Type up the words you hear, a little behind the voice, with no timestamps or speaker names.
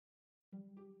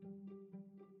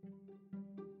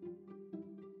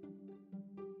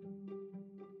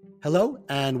Hello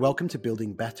and welcome to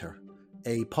Building Better,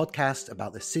 a podcast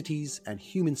about the cities and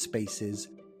human spaces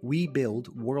we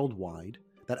build worldwide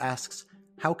that asks,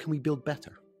 how can we build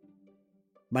better?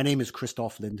 My name is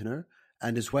Christoph Lindner,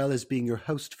 and as well as being your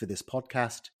host for this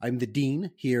podcast, I'm the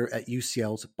Dean here at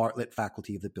UCL's Bartlett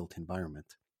Faculty of the Built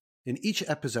Environment. In each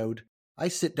episode, I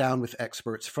sit down with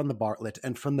experts from the Bartlett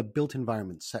and from the built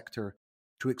environment sector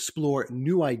to explore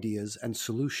new ideas and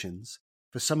solutions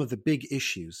for some of the big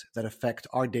issues that affect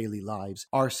our daily lives,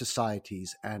 our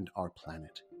societies, and our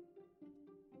planet.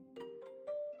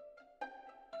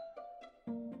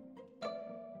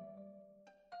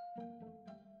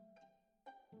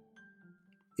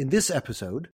 In this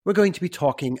episode, we're going to be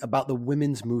talking about the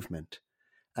women's movement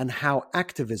and how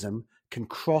activism can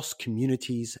cross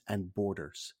communities and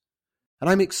borders. And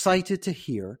I'm excited to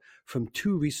hear from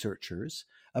two researchers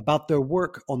about their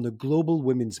work on the global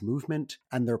women's movement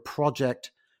and their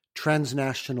project,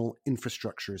 Transnational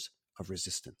Infrastructures of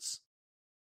Resistance.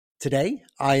 Today,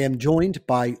 I am joined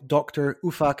by Dr.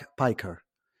 Ufak Paikar.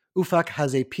 Ufak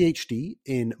has a PhD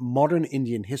in modern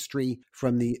Indian history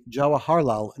from the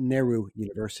Jawaharlal Nehru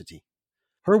University.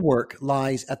 Her work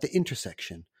lies at the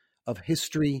intersection of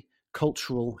history,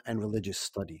 cultural, and religious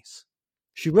studies.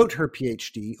 She wrote her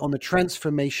PhD on the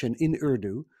transformation in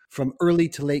Urdu from early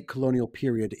to late colonial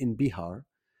period in Bihar,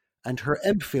 and her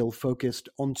MPhil focused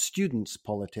on students'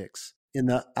 politics in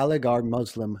the Aligarh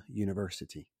Muslim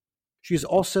University. She is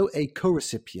also a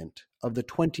co-recipient of the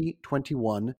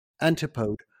 2021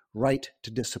 Antipode Right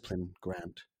to Discipline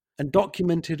grant and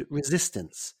documented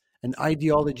resistance and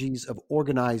ideologies of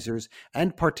organizers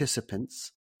and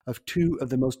participants of two of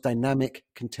the most dynamic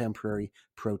contemporary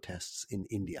protests in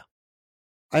India.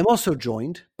 I'm also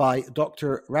joined by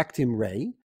Dr. Raktim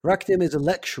Ray. Raktim is a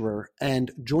lecturer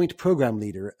and joint program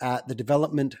leader at the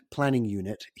Development Planning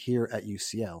Unit here at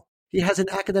UCL. He has an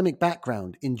academic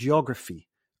background in geography,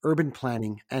 urban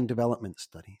planning, and development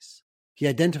studies. He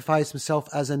identifies himself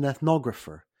as an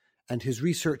ethnographer, and his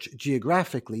research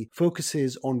geographically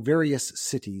focuses on various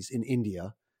cities in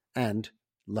India and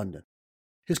London.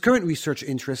 His current research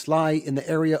interests lie in the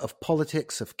area of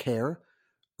politics of care,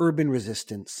 urban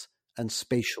resistance, and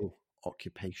spatial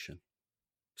occupation.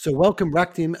 So welcome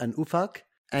Raktim and Ufak,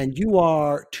 and you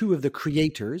are two of the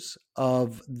creators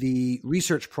of the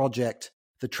research project,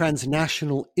 the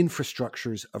Transnational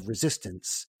Infrastructures of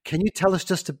Resistance. Can you tell us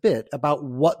just a bit about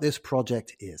what this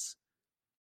project is?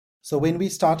 So when we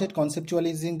started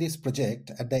conceptualizing this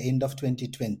project at the end of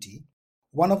 2020,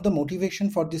 one of the motivation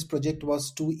for this project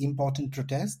was two important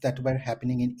protests that were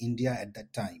happening in India at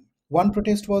that time. One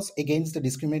protest was against the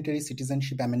Discriminatory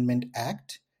Citizenship Amendment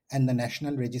Act and the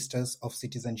National Registers of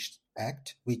Citizenship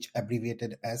Act, which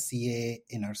abbreviated as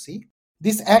CAA-NRC.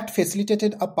 This act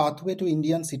facilitated a pathway to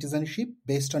Indian citizenship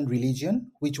based on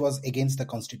religion, which was against the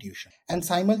constitution. And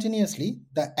simultaneously,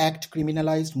 the act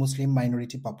criminalized Muslim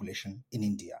minority population in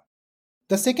India.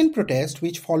 The second protest,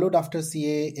 which followed after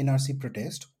CAA-NRC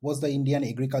protest, was the Indian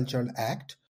Agricultural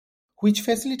Act, which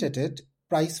facilitated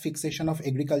price fixation of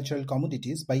agricultural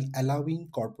commodities by allowing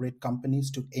corporate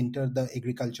companies to enter the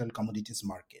agricultural commodities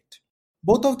market.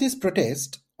 Both of these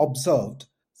protests observed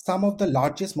some of the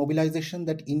largest mobilization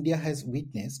that India has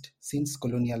witnessed since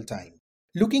colonial time.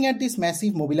 Looking at this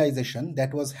massive mobilization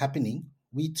that was happening,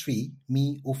 we three,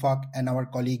 me, Ufak, and our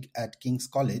colleague at King's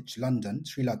College, London,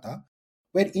 Srilata,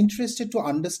 were interested to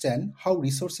understand how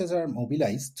resources are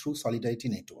mobilized through solidarity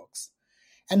networks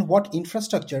and what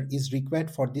infrastructure is required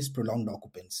for this prolonged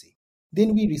occupancy.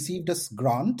 Then we received a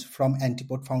grant from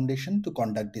Antipode Foundation to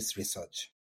conduct this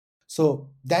research. So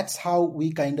that's how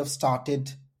we kind of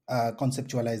started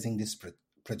conceptualizing this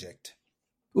project.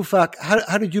 Ufak,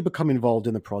 how did you become involved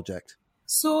in the project?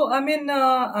 So,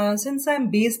 since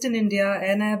I'm based in India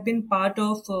and I have been part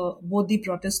of both the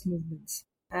protest movements,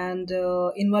 and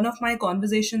in one of my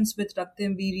conversations with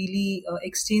Raktim, we really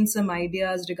exchanged some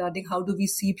ideas regarding how do we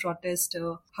see protest,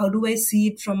 how do I see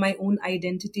it from my own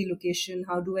identity location,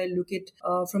 how do I look at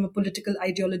from a political,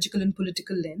 ideological and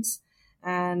political lens.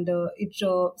 And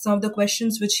some of the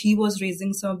questions which he was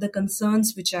raising, some of the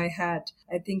concerns which I had,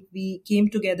 I think we came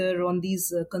together on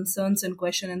these concerns and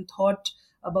questions and thought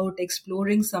about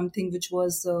exploring something which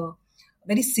was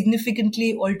very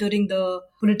significantly altering the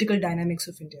political dynamics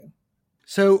of India.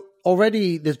 So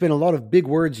already there's been a lot of big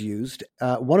words used.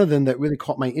 One of them that really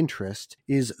caught my interest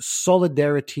is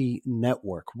Solidarity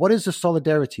Network. What is a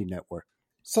Solidarity Network?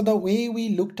 So the way we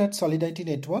looked at Solidarity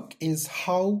Network is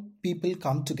how people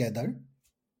come together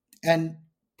and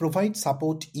provide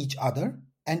support each other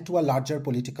and to a larger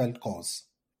political cause.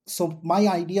 So my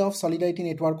idea of Solidarity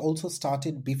Network also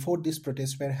started before these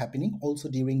protests were happening, also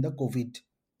during the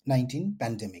COVID-19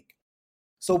 pandemic.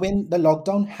 So when the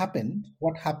lockdown happened,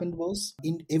 what happened was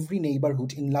in every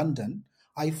neighborhood in London,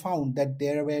 I found that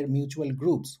there were mutual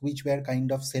groups which were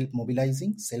kind of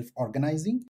self-mobilizing,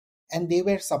 self-organizing, and they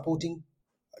were supporting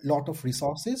a lot of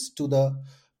resources to the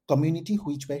community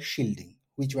which were shielding,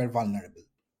 which were vulnerable.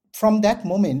 From that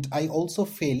moment, I also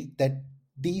felt that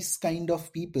these kind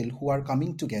of people who are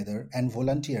coming together and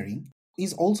volunteering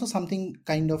is also something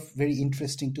kind of very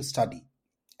interesting to study.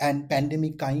 And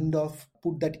pandemic kind of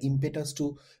put that impetus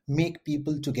to make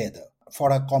people together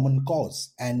for a common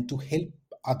cause and to help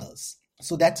others.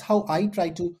 So that's how I try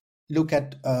to look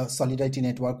at Solidarity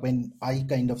Network when I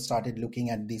kind of started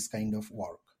looking at this kind of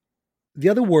work. The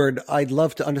other word I'd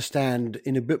love to understand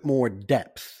in a bit more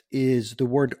depth is the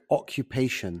word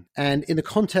occupation. And in the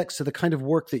context of the kind of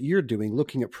work that you're doing,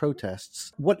 looking at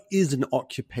protests, what is an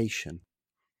occupation?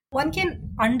 One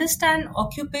can understand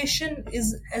occupation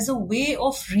is as a way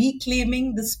of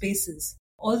reclaiming the spaces.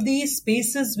 All these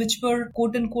spaces which were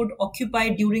quote unquote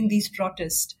occupied during these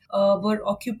protests were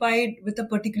occupied with a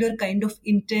particular kind of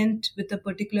intent, with a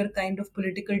particular kind of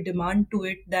political demand to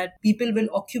it, that people will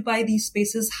occupy these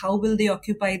spaces. How will they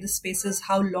occupy the spaces?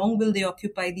 How long will they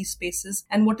occupy these spaces?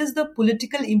 And what is the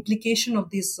political implication of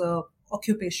these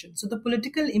occupation? So the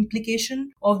political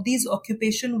implication of these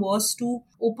occupation was to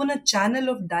open a channel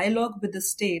of dialogue with the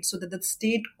state so that the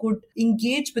state could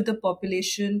engage with the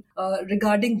population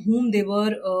regarding whom they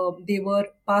were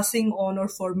passing on or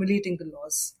formulating the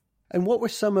laws. And what were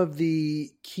some of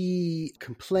the key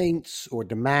complaints or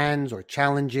demands or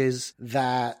challenges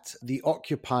that the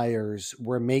occupiers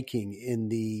were making in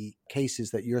the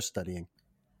cases that you're studying?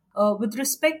 With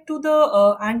respect to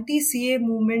the anti-CA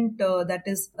movement that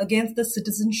is against the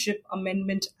Citizenship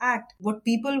Amendment Act, what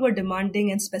people were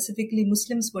demanding, and specifically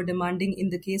Muslims were demanding in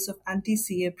the case of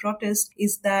anti-CA protest,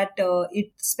 is that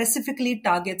it specifically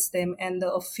targets them, and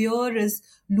the fear is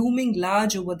looming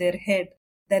large over their head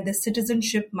that their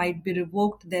citizenship might be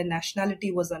revoked, their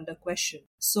nationality was under question.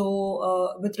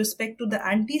 So with respect to the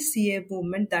anti-CA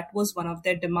movement, that was one of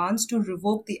their demands, to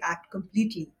revoke the act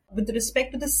completely. With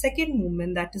respect to the second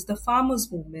movement, that is the farmers'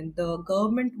 movement, the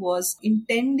government was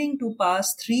intending to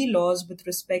pass 3 laws with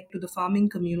respect to the farming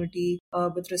community,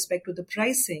 with respect to the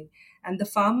pricing. And the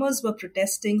farmers were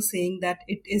protesting, saying that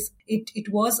it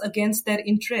was against their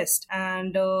interest.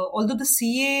 And although the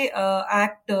CA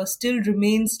Act still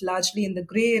remains largely in the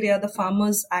grey area, the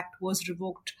Farmers Act was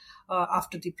revoked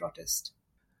after the protest.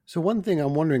 So one thing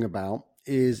I'm wondering about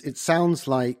is, it sounds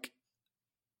like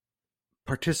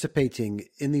participating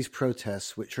in these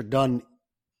protests, which are done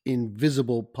in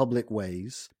visible public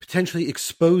ways, potentially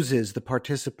exposes the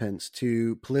participants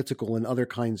to political and other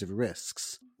kinds of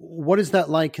risks. What is that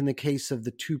like in the case of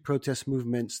the 2 protest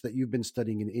movements that you've been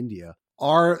studying in India?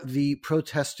 Are the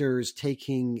protesters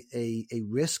taking a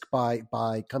risk by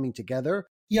coming together?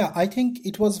 Yeah, I think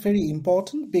it was very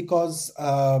important because,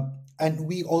 and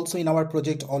we also in our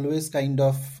project always kind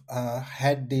of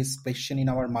had this question in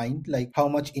our mind, like how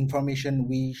much information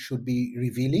we should be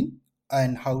revealing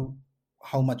and how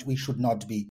much we should not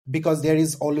be. Because there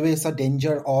is always a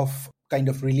danger of kind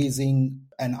of releasing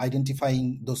and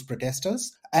identifying those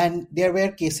protesters. And there were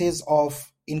cases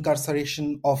of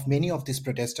incarceration of many of these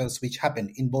protesters which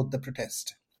happened in both the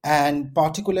protests. And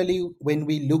particularly when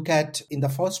we look at in the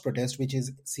first protest, which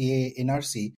is CAA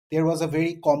NRC, there was a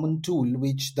very common tool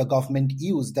which the government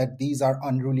used, that these are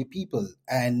unruly people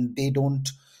and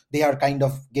they are kind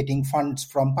of getting funds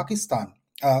from Pakistan,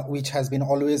 which has been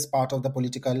always part of the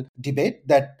political debate,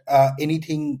 that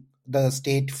anything the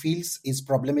state feels is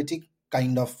problematic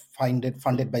kind of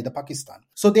funded by the Pakistan.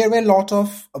 So there were a lot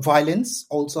of violence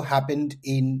also happened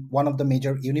in one of the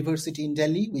major university in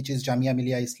Delhi, which is Jamia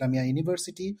Millia Islamia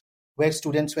University, where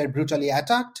students were brutally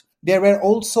attacked. There were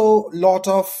also a lot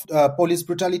of police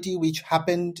brutality which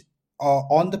happened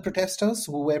on the protesters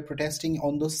who were protesting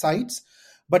on those sites.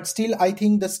 But still, I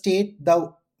think the state,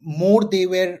 the more they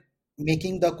were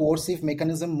making the coercive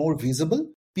mechanism more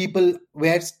visible, people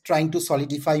were trying to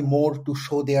solidify more to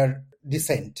show their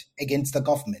dissent against the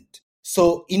government.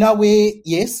 So in a way,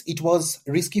 yes, it was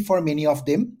risky for many of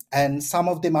them, and some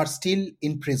of them are still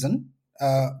in prison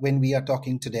when we are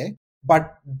talking today.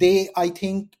 But they, I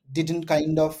think, didn't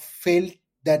kind of feel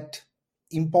that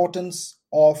importance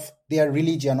of their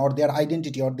religion or their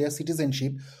identity or their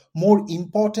citizenship more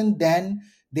important than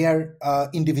their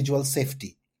individual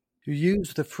safety. You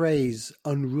use the phrase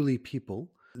unruly people.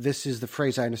 This is the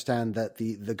phrase I understand that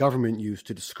the government used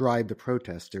to describe the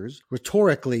protesters.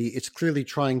 Rhetorically, it's clearly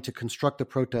trying to construct the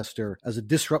protester as a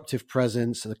disruptive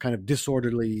presence, a kind of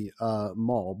disorderly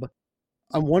mob.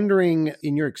 I'm wondering,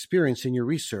 in your experience, in your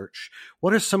research,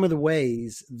 what are some of the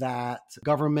ways that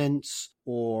governments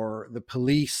or the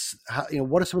police,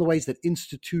 what are some of the ways that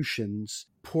institutions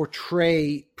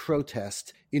portray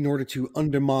protest in order to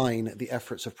undermine the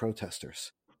efforts of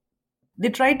protesters? They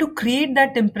try to create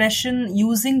that impression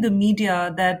using the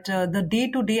media that the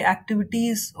day-to-day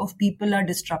activities of people are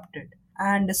disrupted.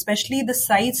 And especially the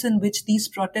sites in which these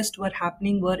protests were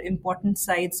happening were important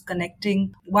sites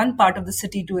connecting one part of the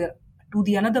city to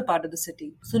the another part of the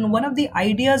city. So one of the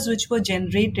ideas which were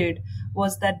generated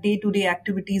was that day-to-day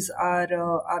activities are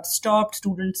stopped.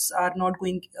 Students are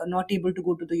not able to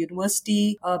go to the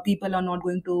university. People are not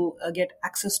going to get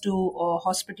access to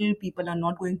hospital. People are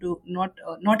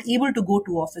not able to go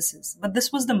to offices. But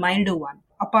this was the milder one.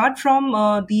 Apart from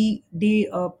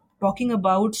talking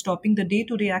about stopping the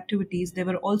day-to-day activities, there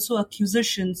were also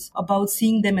accusations about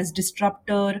seeing them as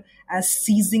disruptor, as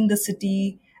seizing the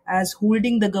city, as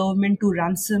holding the government to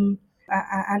ransom,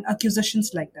 and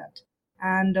accusations like that.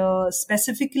 And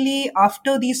specifically,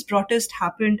 after these protests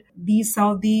happened,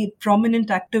 some of the prominent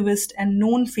activists and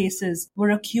known faces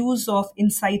were accused of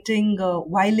inciting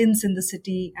violence in the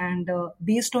city. And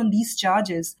based on these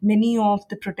charges, many of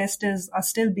the protesters are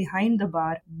still behind the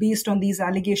bar based on these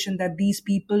allegations that these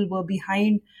people were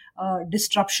behind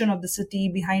disruption of the city,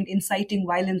 behind inciting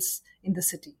violence in the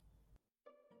city.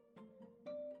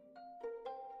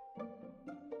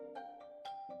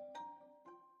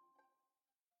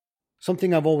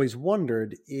 Something I've always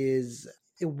wondered is,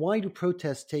 why do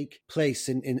protests take place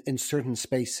in certain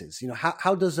spaces?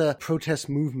 How does a protest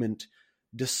movement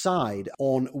decide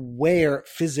on where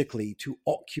physically to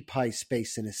occupy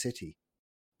space in a city?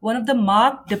 One of the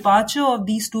marked departure of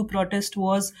these two protests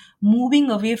was moving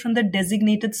away from the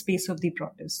designated space of the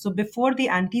protest. So before the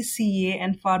anti-CAA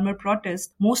and farmer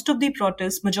protests,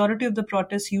 majority of the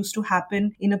protests used to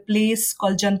happen in a place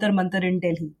called Jantar Mantar in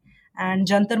Delhi. And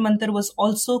Jantar Mantar was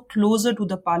also closer to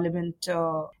the parliament.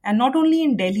 And not only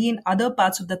in Delhi, in other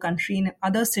parts of the country, in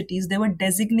other cities, there were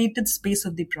designated space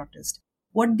of the protest.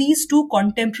 What these two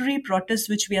contemporary protests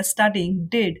which we are studying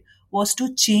did was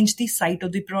to change the site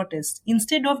of the protest.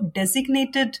 Instead of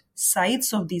designated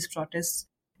sites of these protests,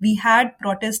 we had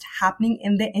protests happening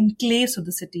in the enclaves of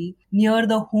the city, near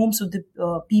the homes of the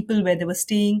people where they were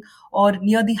staying, or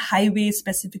near the highways,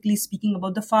 specifically speaking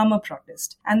about the farmer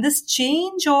protest. And this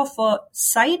change of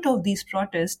site of these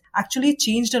protests actually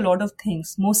changed a lot of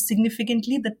things. Most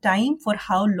significantly, the time for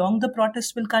how long the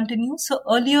protest will continue. So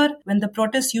earlier, when the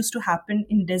protests used to happen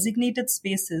in designated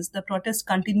spaces, the protests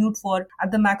continued for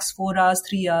at the max 4 hours,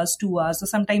 3 hours, 2 hours, or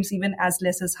sometimes even as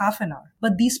less as half an hour.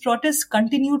 But these protests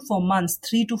continued for months,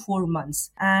 3 to 4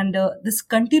 months. And this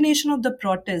continuation of the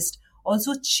protest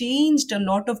also changed a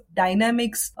lot of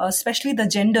dynamics, especially the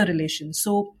gender relations.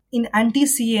 So in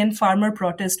anti-CAA and farmer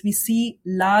protest, we see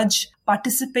large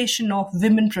participation of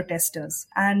women protesters.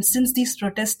 And since these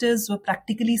protesters were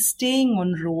practically staying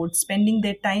on road, spending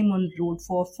their time on road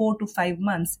for 4 to 5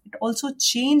 months, it also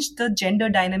changed the gender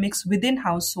dynamics within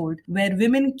household, where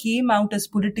women came out as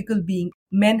political beings.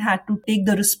 Men had to take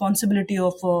the responsibility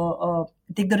of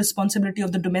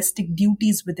the domestic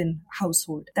duties within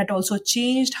household. That also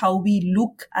changed how we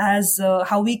look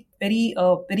how we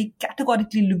very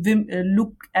categorically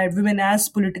look at women as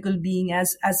political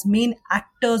beings, as main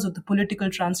actors of the political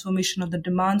transformation of the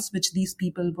demands which these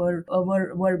people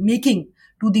were making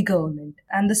to the government.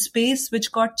 And the space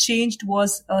which got changed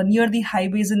was near the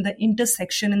highways, in the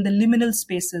intersection, in the liminal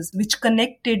spaces which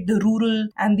connected the rural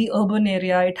and the urban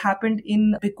area. It happened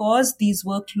because these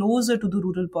were closer to the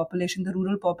rural population. The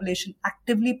rural population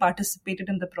actively participated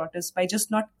in the protest by just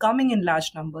not coming in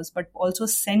large numbers, but also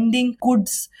sending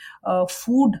goods,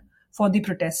 food for the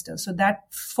protesters. So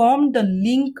that formed the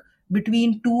link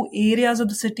between two areas of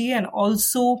the city and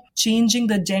also changing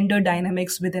the gender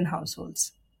dynamics within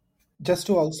households. Just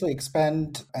to also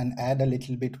expand and add a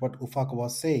little bit what Ufaq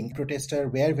was saying,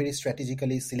 protesters were very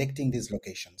strategically selecting these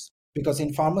locations. Because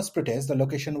in farmers' protest, the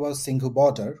location was Singhu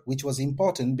border, which was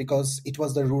important because it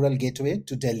was the rural gateway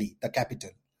to Delhi, the capital.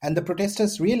 And the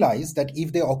protesters realized that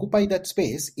if they occupy that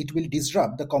space, it will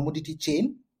disrupt the commodity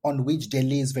chain on which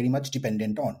Delhi is very much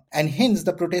dependent on. And hence,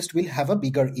 the protest will have a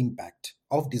bigger impact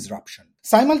of disruption.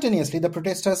 Simultaneously, the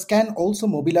protesters can also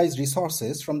mobilize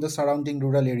resources from the surrounding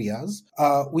rural areas,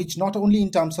 which not only in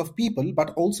terms of people,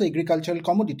 but also agricultural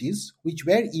commodities, which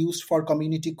were used for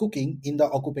community cooking in the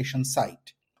occupation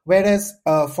site. Whereas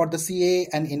for the CAA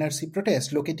and NRC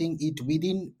protest, locating it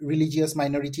within religious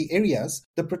minority areas,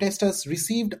 the protesters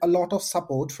received a lot of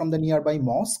support from the nearby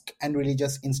mosque and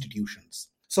religious institutions.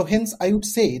 So hence, I would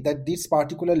say that these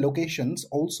particular locations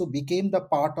also became the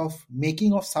part of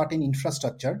making of certain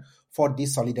infrastructure for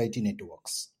these solidarity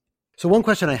networks. So one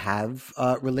question I have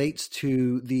relates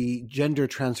to the gender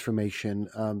transformation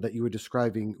that you were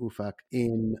describing, Ufak,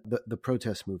 in the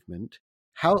protest movement.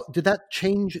 How did that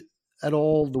change at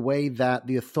all the way that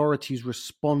the authorities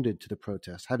responded to the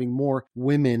protest? Having more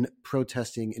women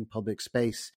protesting in public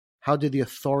space, how did the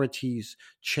authorities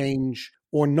change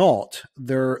or not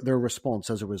their response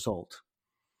as a result?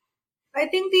 I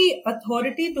think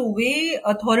the way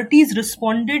authorities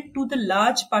responded to the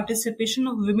large participation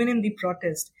of women in the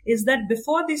protest is that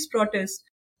before this protest,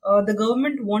 the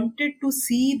government wanted to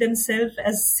see themselves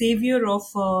as savior of,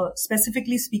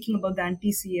 specifically speaking about the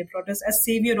anti-CA protest, as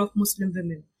savior of Muslim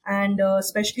women. And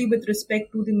especially with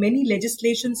respect to the many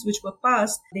legislations which were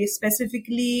passed, they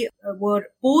specifically were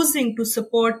posing to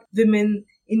support women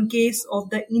in case of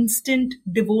the instant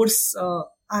divorce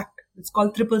act. It's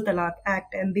called Triple Talaq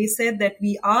Act. And they said that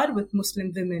we are with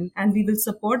Muslim women and we will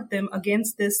support them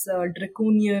against this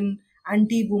draconian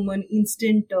anti-woman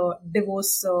instant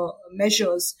divorce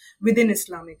measures within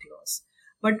Islamic laws.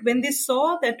 But when they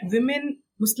saw that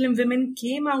Muslim women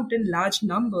came out in large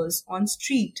numbers on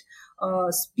street,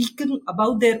 speaking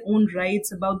about their own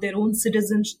rights, about their own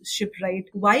citizenship right,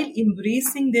 while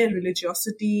embracing their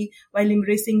religiosity, while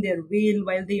embracing their veil,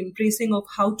 while they embracing of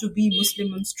how to be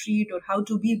Muslim on street or how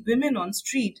to be women on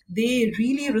street, they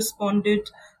really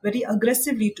responded very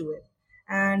aggressively to it.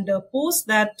 And post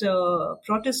that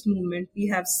protest movement, we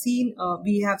have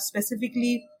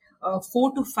specifically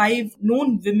 4 to 5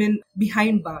 known women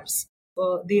behind bars.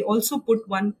 They also put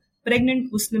one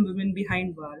pregnant Muslim women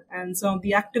behind bar, and some of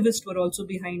the activists were also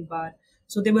behind bar.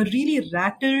 So they were really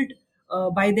rattled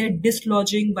by their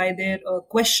dislodging, by their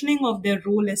questioning of their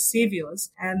role as saviors.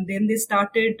 And then they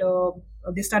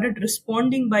started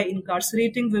responding by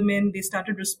incarcerating women. They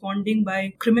started responding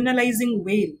by criminalizing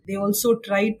veil. They also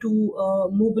tried to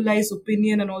mobilize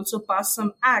opinion and also pass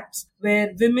some acts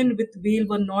where women with veil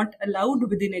were not allowed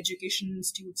within education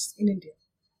institutes in India.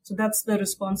 So that's the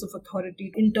response of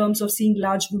authority in terms of seeing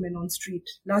large number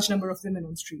of women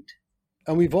on street.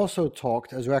 And we've also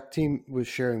talked, as Raktim was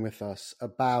sharing with us,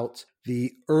 about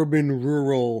the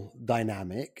urban-rural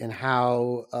dynamic and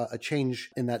how a change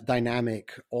in that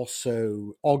dynamic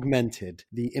also augmented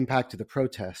the impact of the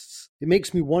protests. It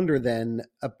makes me wonder then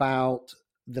about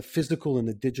the physical and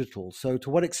the digital. So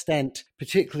to what extent,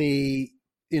 particularly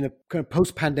in a kind of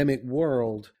post-pandemic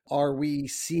world, are we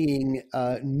seeing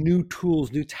new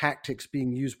tools, new tactics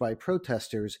being used by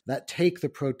protesters that take the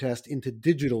protest into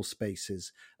digital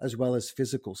spaces as well as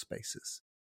physical spaces?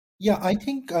 Yeah, I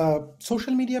think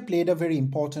social media played a very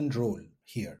important role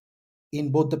here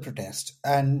in both the protest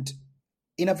and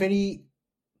in a very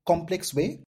complex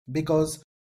way, because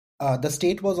the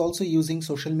state was also using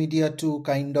social media to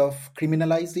kind of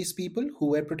criminalize these people who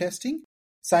were protesting.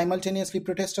 Simultaneously,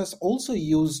 protesters also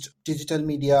used digital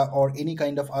media or any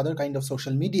kind of other kind of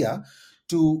social media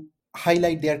to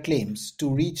highlight their claims, to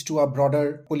reach to a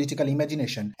broader political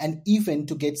imagination, and even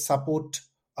to get support,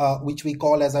 which we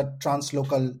call as a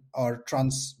translocal or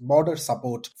trans-border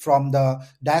support from the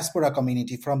diaspora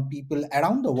community, from people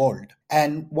around the world.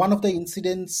 And one of the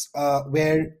incidents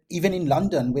where even in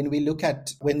London, when we look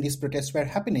at when these protests were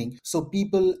happening, so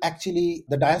people actually,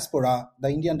 the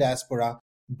Indian diaspora,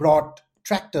 brought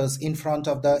tractors in front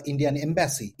of the Indian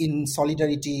embassy in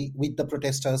solidarity with the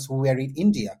protesters who were in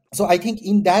India. So I think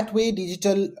in that way,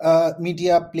 digital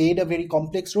media played a very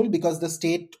complex role, because the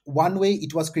state, one way,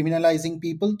 it was criminalizing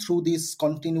people through this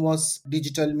continuous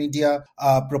digital media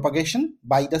propagation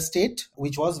by the state,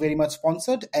 which was very much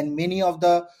sponsored. And many of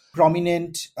the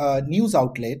prominent news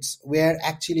outlets were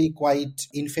actually quite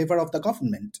in favor of the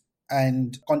government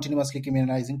and continuously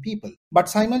criminalizing people. But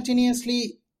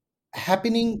simultaneously,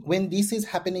 when this is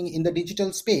happening in the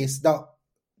digital space, the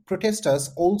protesters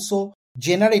also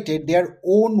generated their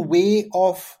own way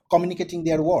of communicating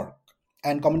their work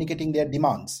and communicating their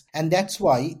demands. And that's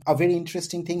why a very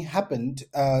interesting thing happened.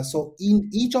 So in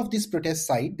each of these protest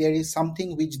sites, there is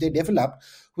something which they developed,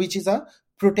 which is a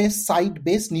protest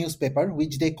site-based newspaper,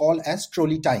 which they call as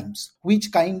Trolley Times,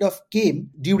 which kind of came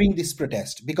during this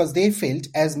protest, because they felt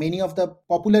as many of the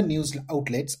popular news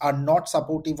outlets are not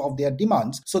supportive of their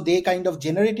demands. So they kind of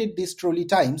generated this Trolley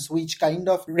Times, which kind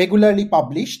of regularly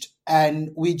published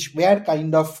and which were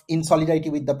kind of in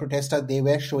solidarity with the protesters. They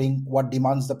were showing what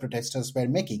demands the protesters were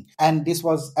making. And this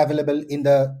was available in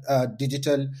the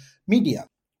digital media.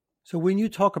 So when you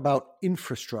talk about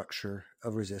infrastructure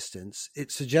of resistance,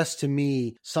 it suggests to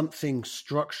me something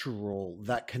structural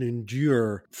that can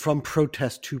endure from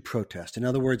protest to protest. In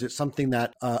other words, it's something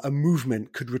that a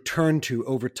movement could return to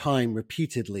over time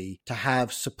repeatedly, to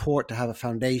have support, to have a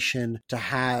foundation, to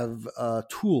have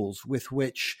tools with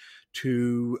which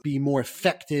to be more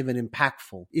effective and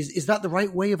impactful. Is that the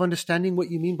right way of understanding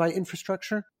what you mean by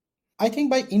infrastructure? I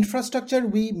think by infrastructure,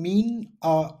 we mean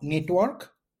a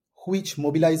network which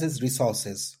mobilizes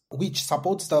resources, which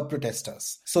supports the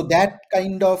protesters. So that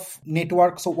kind of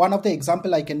network. So one of the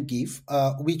example I can give,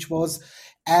 which was,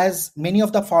 as many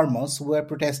of the farmers who were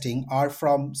protesting are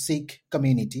from Sikh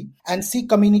community, and Sikh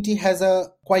community has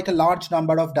quite a large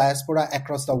number of diaspora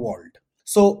across the world.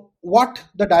 So what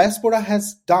the diaspora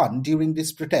has done during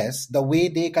this protest, the way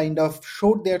they kind of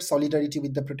showed their solidarity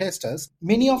with the protesters,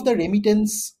 many of the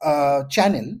remittance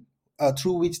channel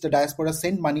through which the diaspora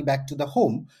sent money back to the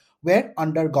home were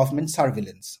under government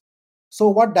surveillance. So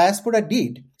what diaspora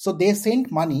did, so they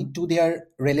sent money to their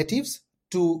relatives,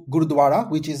 to Gurudwara,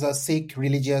 which is a Sikh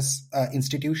religious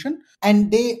institution,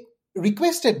 and they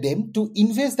requested them to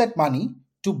invest that money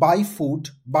to buy food,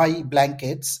 buy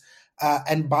blankets,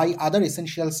 and buy other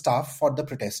essential stuff for the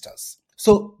protesters.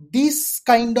 So this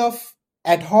kind of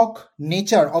ad hoc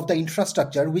nature of the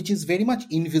infrastructure, which is very much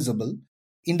invisible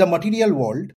in the material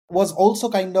world, was also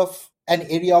kind of an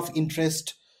area of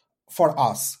interest for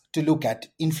us to look at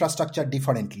infrastructure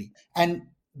differently. And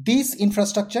this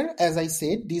infrastructure, as I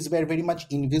said, these were very much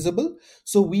invisible.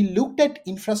 So we looked at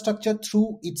infrastructure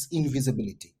through its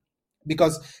invisibility,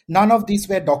 because none of these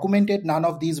were documented, none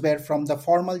of these were from the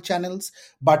formal channels,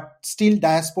 but still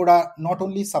diaspora not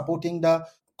only supporting the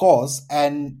cause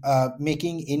and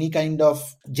making any kind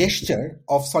of gesture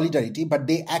of solidarity, but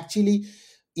they actually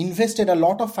invested a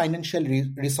lot of financial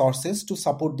resources to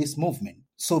support this movement.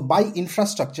 So by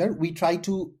infrastructure, we try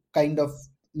to kind of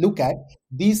look at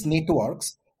these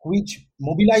networks which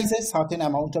mobilizes certain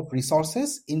amount of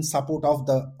resources in support of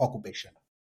the occupation.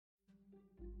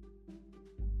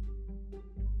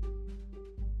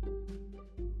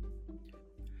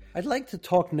 I'd like to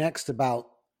talk next about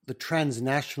the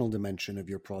transnational dimension of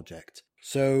your project.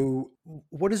 So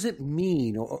what does it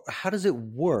mean, or how does it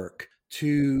work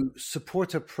to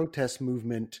support a protest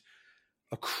movement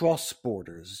across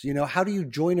borders? You know, how do you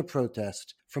join a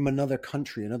protest from another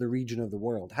country, another region of the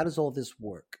world? How does all this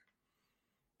work?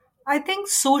 I think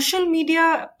social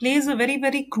media plays a very,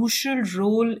 very crucial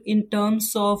role in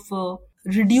terms of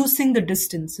reducing the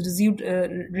distance,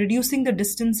 reducing the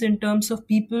distance in terms of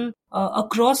people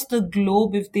across the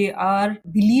globe. If they are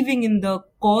believing in the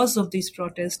cause of these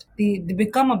protests, they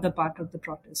become of the part of the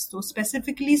protest. So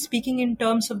specifically speaking in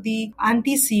terms of the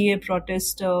anti-CA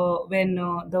protest, when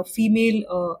the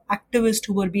female activists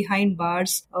who were behind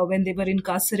bars, when they were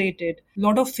incarcerated, a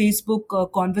lot of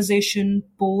Facebook conversation,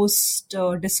 post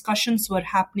discussions were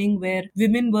happening where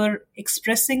women were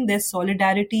expressing their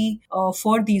solidarity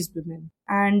for these women.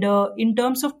 And in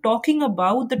terms of talking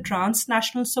about the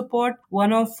transnational support,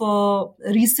 one of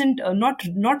recent,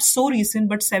 not so recent,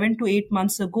 but 7 to 8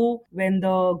 months ago, when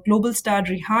the global star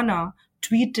Rihanna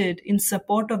tweeted in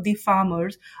support of the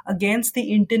farmers against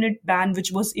the internet ban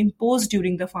which was imposed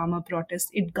during the farmer protest,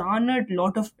 it garnered a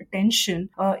lot of attention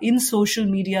in social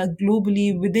media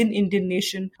globally within Indian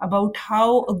nation about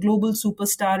how a global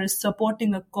superstar is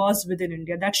supporting a cause within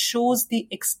India. That shows the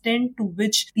extent to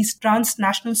which this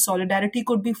transnational solidarity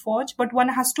could be forged, but one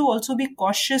has to also be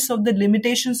cautious of the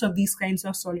limitations of these kinds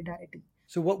of solidarity.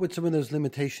 So what would some of those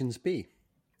limitations be?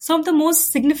 Some of the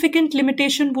most significant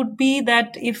limitation would be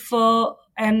that if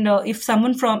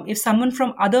someone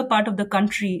from other part of the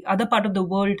country, other part of the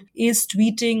world is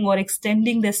tweeting or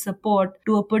extending their support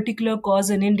to a particular cause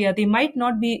in India, they might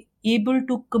not be able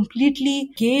to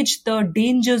completely gauge the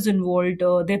dangers involved,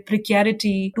 their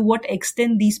precarity, to what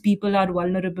extent these people are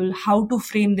vulnerable, how to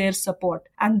frame their support.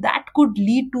 And that could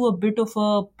lead to a bit of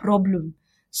a problem.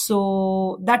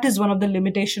 So that is one of the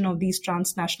limitations of these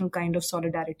transnational kind of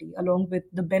solidarity. Along with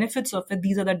the benefits of it,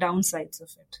 these are the downsides of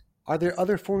it. Are there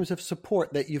other forms of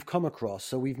support that you've come across?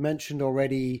 So we've mentioned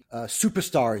already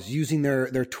superstars using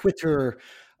their Twitter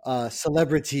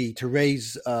celebrity to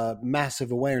raise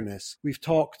massive awareness. We've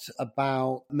talked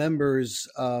about members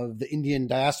of the Indian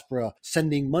diaspora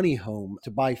sending money home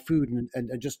to buy food and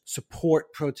just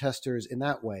support protesters in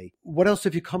that way. What else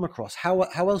have you come across? How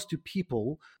else do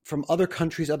people from other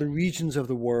countries, other regions of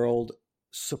the world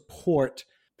support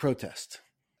protest?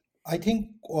 I think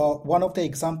one of the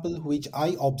examples which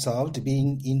I observed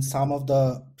being in some of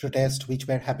the protests which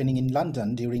were happening in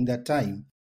London during that time,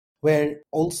 where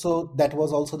also that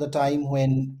was also the time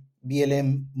when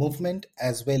BLM movement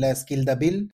as well as Kill the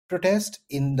Bill protest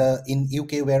in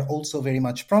UK were also very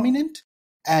much prominent.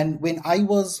 And when I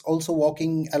was also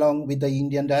walking along with the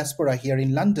Indian diaspora here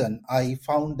in London, I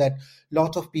found that a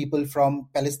lot of people from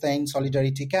Palestine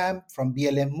Solidarity Camp, from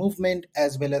BLM movement,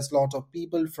 as well as a lot of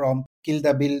people from Kill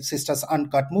the Bill, Sisters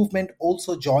Uncut movement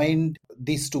also joined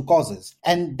these two causes.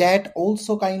 And that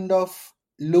also kind of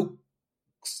looks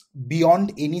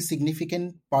beyond any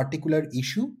significant particular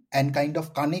issue and kind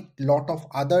of connect lot of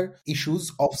other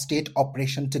issues of state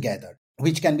oppression together,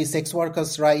 which can be sex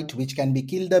workers' right, which can be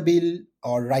Kill the Bill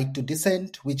or right to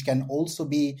dissent, which can also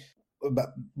be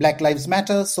Black Lives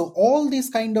Matter. So all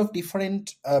these kind of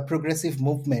different progressive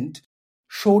movement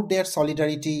showed their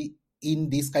solidarity in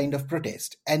this kind of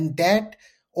protest. And that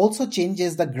also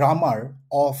changes the grammar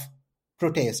of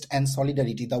protest and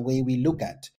solidarity, the way we look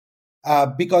at.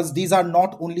 Because these are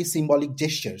not only symbolic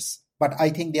gestures, but I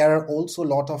think there are also a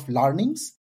lot of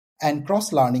learnings and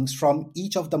cross-learnings from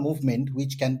each of the movement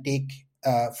which can take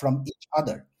from each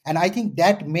other. And I think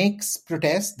that makes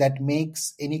protest, that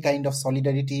makes any kind of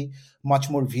solidarity much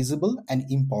more visible and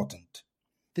important.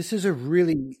 This is a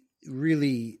really,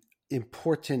 really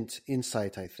important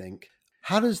insight, I think.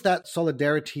 How does that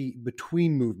solidarity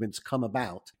between movements come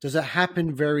about? Does it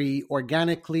happen very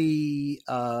organically,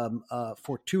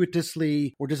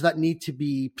 fortuitously, or does that need to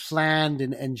be planned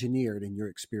and engineered in your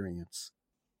experience?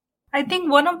 I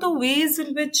think one of the ways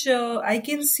in which I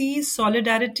can see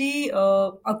solidarity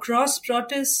across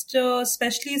protest,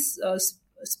 especially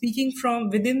speaking from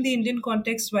within the Indian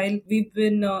context, while we've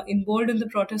been involved in the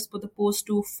protest for the post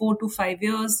to 4 to 5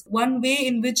 years, one way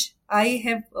in which I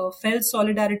have felt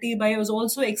solidarity by was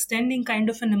also extending kind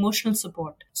of an emotional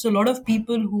support. So a lot of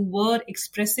people who were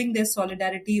expressing their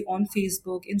solidarity on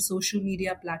Facebook, in social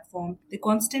media platform, they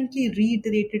constantly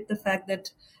reiterated the fact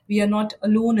that we are not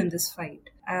alone in this fight.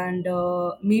 And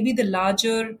maybe the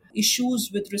larger issues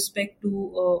with respect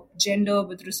to gender,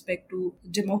 with respect to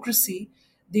democracy,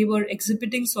 they were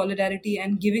exhibiting solidarity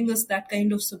and giving us that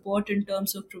kind of support in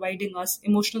terms of providing us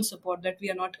emotional support that we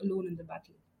are not alone in the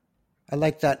battle. I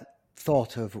like that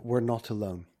thought of we're not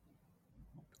alone.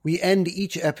 We end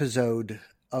each episode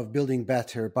of Building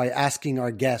Better by asking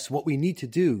our guests what we need to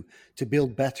do to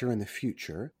build better in the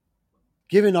future.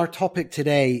 Given our topic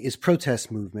today is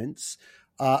protest movements,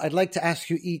 I'd like to ask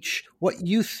you each what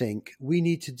you think we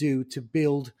need to do to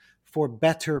build for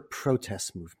better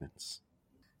protest movements.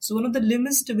 So one of the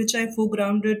limits to which I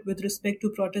foregrounded with respect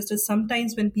to protest is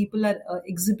sometimes when people are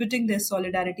exhibiting their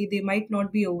solidarity, they might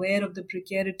not be aware of the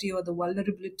precarity or the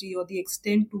vulnerability or the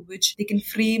extent to which they can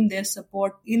frame their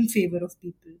support in favor of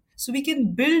people. So we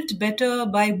can build better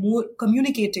by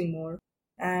communicating more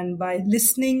and by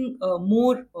listening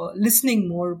more,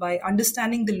 by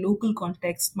understanding the local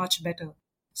context much better.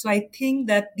 So I think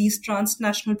that these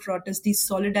transnational protests, these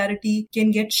solidarity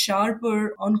can get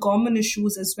sharper on common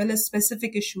issues as well as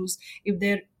specific issues if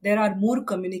there are more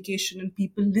communication and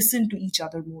people listen to each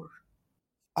other more.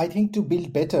 I think to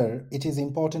build better, it is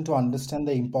important to understand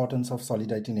the importance of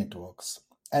solidarity networks.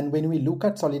 And when we look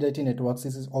at solidarity networks,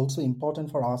 it is also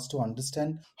important for us to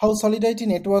understand how solidarity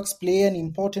networks play an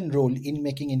important role in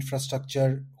making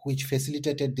infrastructure which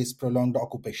facilitated this prolonged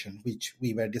occupation, which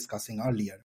we were discussing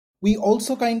earlier. We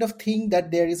also kind of think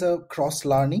that there is a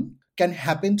cross-learning can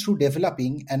happen through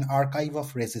developing an archive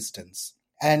of resistance.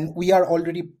 And we are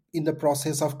already in the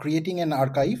process of creating an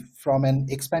archive from an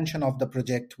expansion of the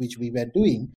project which we were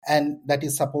doing, and that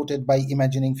is supported by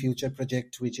Imagining Future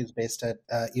project, which is based at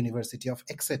University of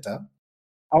Exeter.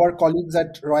 Our colleagues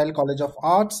at Royal College of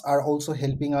Arts are also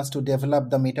helping us to develop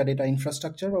the metadata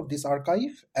infrastructure of this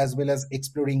archive, as well as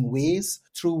exploring ways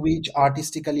through which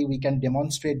artistically we can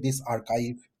demonstrate this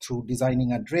archive through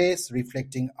designing a dress,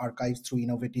 reflecting archives through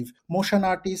innovative motion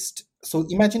artists. So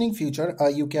Imagining Future,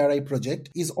 a UKRI project,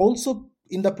 is also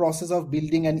in the process of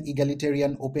building an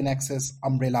egalitarian open access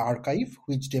umbrella archive,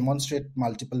 which demonstrates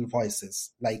multiple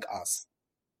voices like us.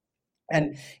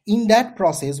 And in that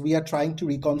process, we are trying to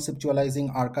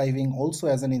reconceptualizing archiving also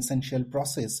as an essential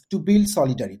process to build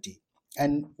solidarity.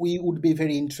 And we would be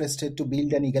very interested to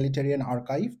build an egalitarian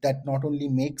archive that not only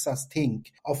makes us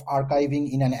think of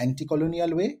archiving in an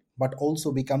anti-colonial way, but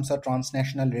also becomes a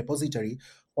transnational repository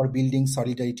for building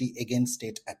solidarity against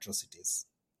state atrocities.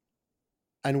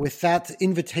 And with that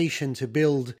invitation to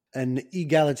build an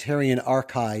egalitarian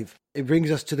archive, it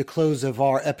brings us to the close of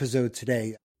our episode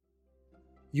today.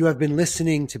 You have been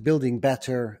listening to Building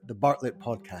Better, the Bartlett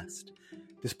podcast.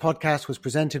 This podcast was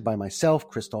presented by myself,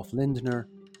 Christoph Lindner,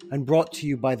 and brought to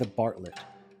you by the Bartlett,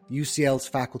 UCL's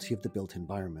Faculty of the Built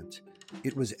Environment.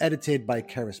 It was edited by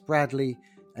Karis Bradley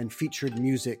and featured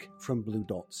music from Blue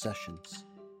Dot Sessions.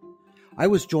 I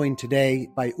was joined today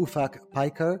by Ufak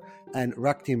Paikar and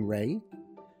Raktim Ray.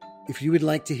 If you would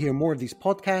like to hear more of these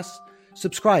podcasts,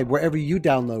 subscribe wherever you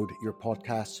download your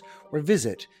podcasts or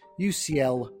visit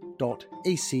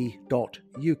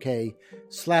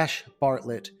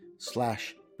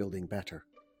ucl.ac.uk/Bartlett/Building Better.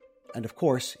 And of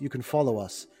course, you can follow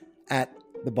us at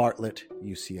the Bartlett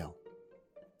UCL.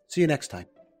 See you next time.